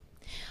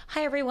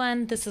Hi,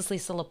 everyone. This is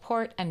Lisa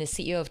Laporte. I'm the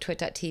CEO of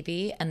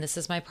Twit.tv, and this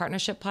is my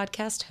partnership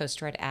podcast,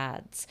 Host Read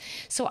Ads.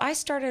 So I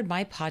started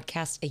my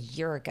podcast a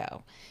year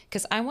ago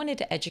because I wanted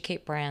to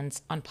educate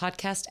brands on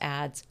podcast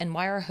ads and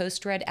why our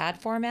Host Read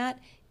ad format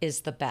is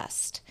the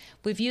best.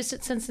 We've used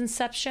it since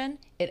inception.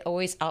 It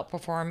always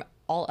outperformed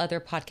all other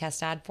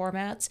podcast ad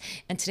formats,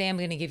 and today I'm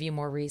going to give you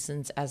more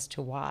reasons as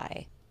to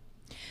why.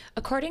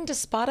 According to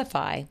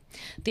Spotify,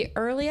 the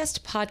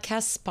earliest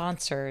podcast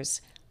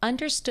sponsors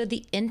understood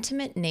the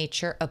intimate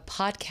nature of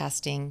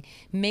podcasting,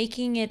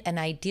 making it an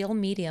ideal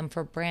medium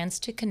for brands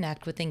to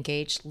connect with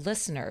engaged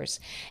listeners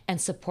and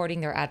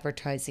supporting their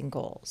advertising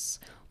goals.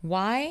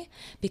 Why?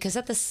 Because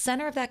at the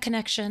center of that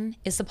connection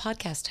is the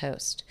podcast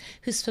host,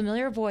 whose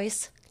familiar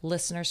voice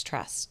listeners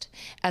trust.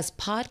 As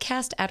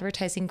podcast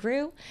advertising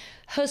grew,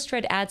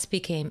 host-read ads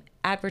became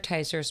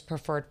advertisers'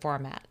 preferred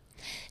format.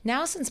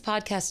 Now, since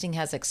podcasting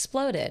has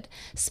exploded,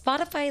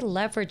 Spotify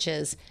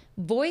leverages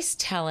voice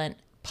talent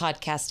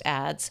podcast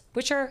ads,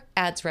 which are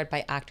ads read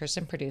by actors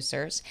and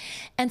producers,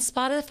 and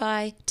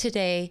Spotify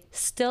today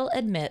still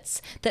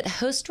admits that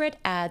host-read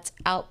ads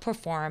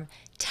outperform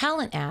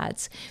talent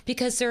ads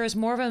because there is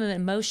more of an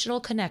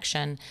emotional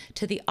connection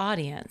to the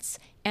audience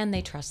and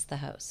they trust the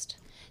host.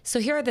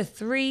 So here are the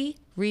 3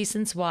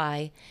 reasons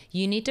why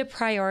you need to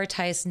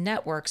prioritize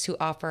networks who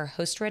offer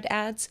host-read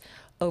ads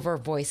over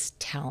voice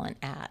talent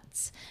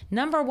ads.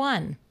 Number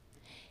 1,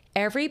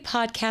 every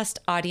podcast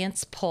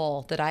audience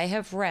poll that I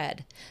have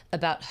read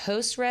about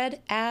host-read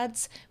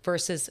ads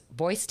versus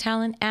voice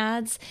talent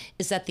ads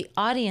is that the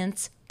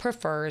audience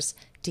prefers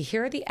to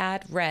hear the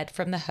ad read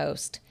from the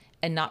host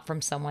and not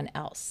from someone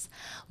else.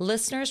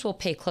 Listeners will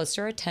pay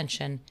closer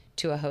attention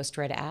to a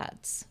host-read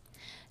ads.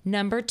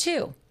 Number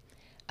 2,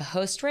 a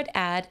host-read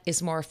ad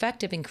is more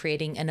effective in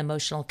creating an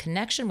emotional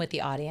connection with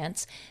the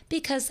audience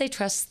because they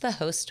trust the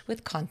host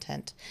with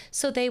content,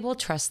 so they will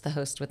trust the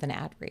host with an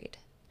ad read.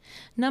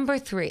 Number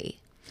 3,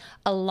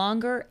 a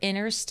longer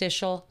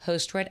interstitial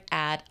host-read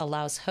ad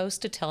allows hosts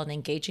to tell an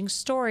engaging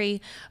story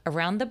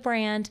around the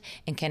brand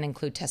and can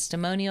include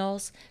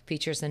testimonials,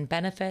 features and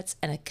benefits,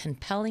 and a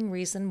compelling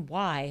reason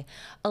why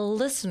a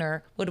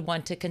listener would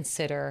want to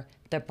consider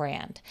the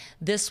brand.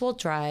 This will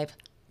drive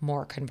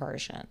more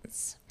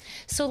conversions.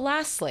 So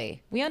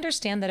lastly, we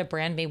understand that a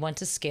brand may want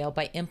to scale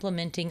by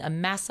implementing a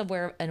massive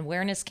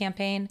awareness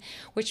campaign,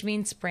 which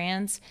means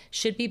brands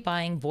should be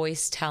buying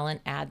voice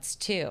talent ads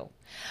too.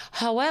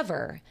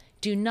 However,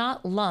 do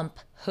not lump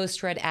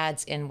host-read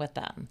ads in with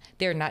them.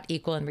 They're not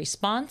equal in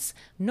response,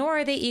 nor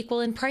are they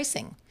equal in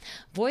pricing.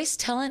 Voice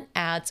talent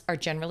ads are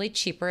generally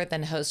cheaper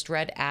than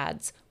host-read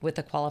ads with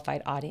a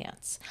qualified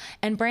audience,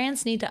 and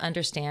brands need to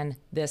understand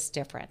this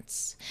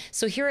difference.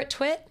 So here at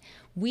Twit,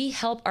 we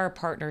help our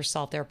partners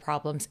solve their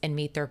problems and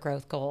meet their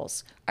growth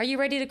goals. Are you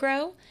ready to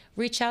grow?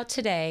 Reach out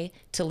today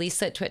to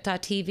Lisa at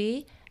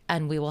Twit.tv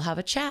and we will have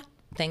a chat.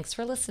 Thanks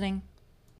for listening.